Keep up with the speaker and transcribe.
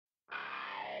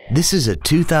This is a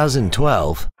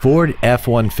 2012 Ford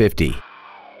F-150.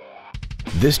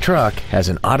 This truck has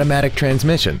an automatic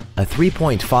transmission, a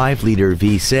 3.5-liter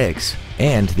V6,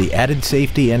 and the added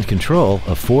safety and control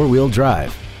of four-wheel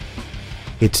drive.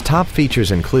 Its top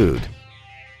features include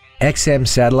XM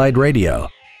satellite radio,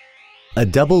 a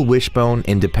double wishbone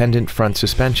independent front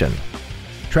suspension,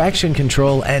 traction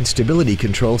control and stability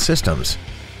control systems,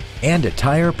 and a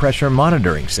tire pressure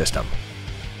monitoring system.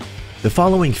 The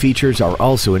following features are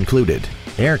also included: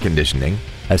 air conditioning,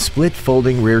 a split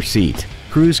folding rear seat,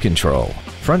 cruise control,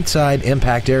 front side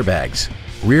impact airbags,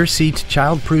 rear seat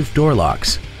child-proof door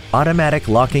locks, automatic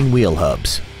locking wheel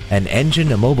hubs, an engine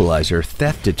immobilizer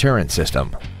theft deterrent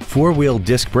system, four-wheel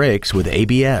disc brakes with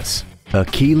ABS, a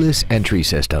keyless entry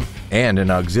system, and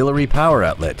an auxiliary power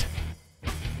outlet.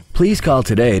 Please call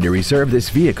today to reserve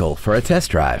this vehicle for a test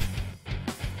drive.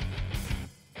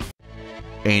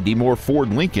 Andy Mohr Ford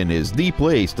Lincoln is the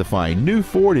place to find new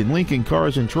Ford and Lincoln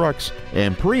cars and trucks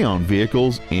and pre-owned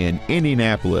vehicles in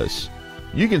Indianapolis.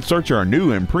 You can search our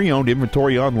new and pre-owned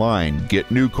inventory online, get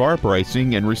new car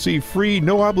pricing, and receive free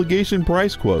no-obligation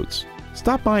price quotes.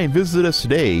 Stop by and visit us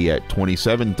today at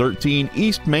 2713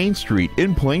 East Main Street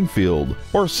in Plainfield,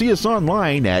 or see us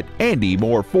online at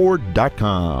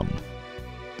andymohrford.com.